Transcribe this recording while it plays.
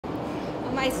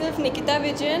myself Nikita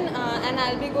Vijayan and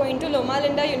I'll be going to Loma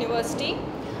University.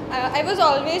 I was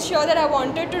always sure that I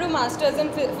wanted to do masters in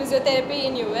physiotherapy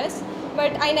in US,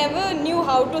 but I never knew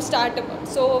how to start.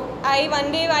 So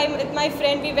one day with my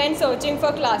friend we went searching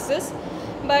for classes,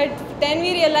 but then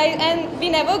we realized, and we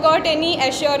never got any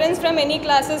assurance from any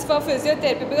classes for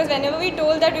physiotherapy, because whenever we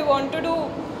told that we want to do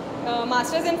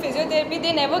masters in physiotherapy,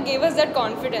 they never gave us that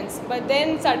confidence. But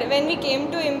then when we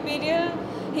came to Imperial,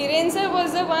 Hiren sir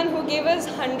was the one who gave us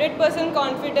 100%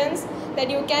 confidence that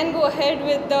you can go ahead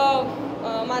with the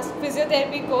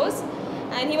physiotherapy course,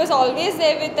 and he was always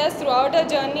there with us throughout our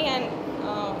journey, and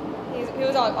he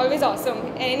was always awesome.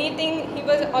 Anything, he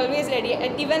was always ready.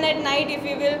 Even at night, if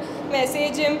you will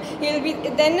message him, he'll be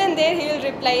then and there. He will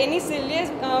reply. Any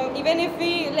silliest, even if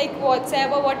we like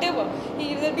WhatsApp or whatever,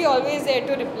 he will be always there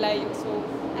to reply you. So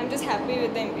I'm just happy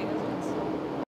with the Imperial.